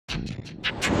Hi,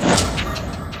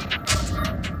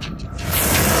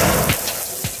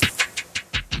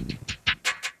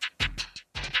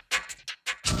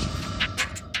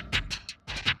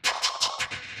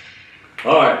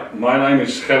 my name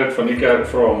is Gerrit van Niekerk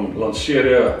from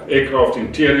Lanseria Aircraft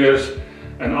Interiors,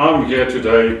 and I'm here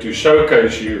today to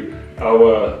showcase you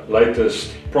our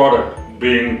latest product,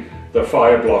 being the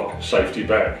Fireblock safety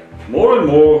bag. More and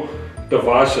more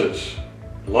devices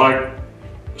like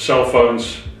cell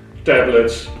phones,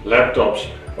 tablets, laptops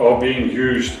are being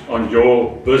used on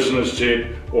your business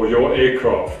jet or your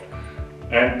aircraft.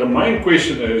 And the main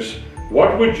question is,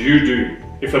 what would you do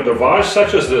if a device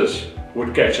such as this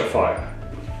would catch a fire?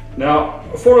 Now,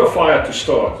 for a fire to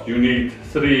start, you need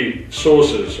three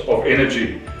sources of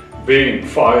energy, being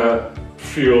fire,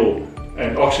 fuel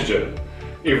and oxygen.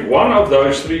 If one of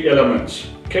those three elements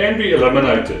can be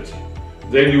eliminated,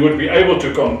 then you would be able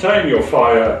to contain your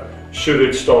fire should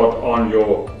it start on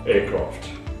your aircraft.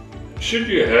 Should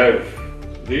you have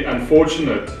the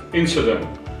unfortunate incident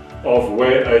of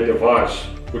where a device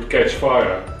would catch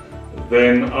fire,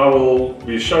 then I will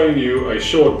be showing you a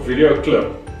short video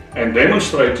clip and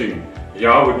demonstrating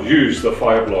how I would use the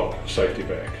Fireblock safety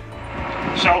bag.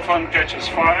 Cell phone catches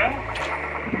fire,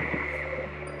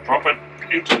 drop it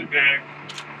into the bag,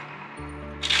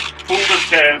 pull the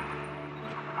tab,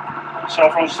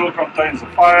 cell phone still contains the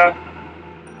fire,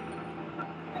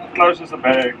 closes the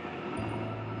bag,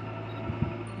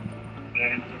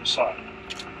 and to the side.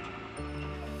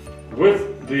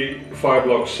 With the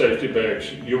Fireblock safety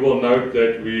bags, you will note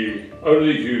that we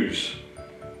only use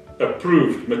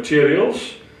approved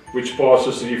materials which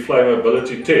passes the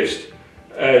flammability test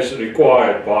as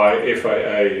required by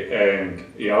FAA and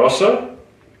EASA.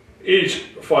 Each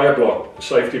Fireblock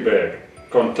safety bag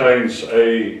contains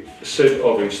a set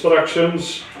of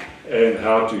instructions and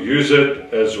how to use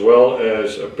it, as well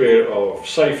as a pair of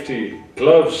safety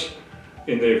gloves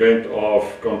in the event of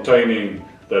containing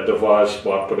that device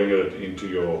by putting it into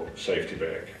your safety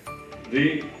bag.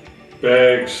 The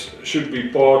bags should be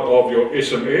part of your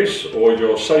SMS or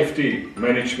your safety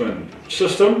management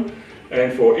system,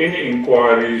 and for any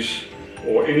inquiries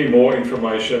or any more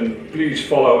information, please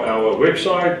follow our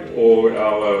website or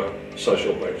our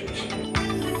social pages.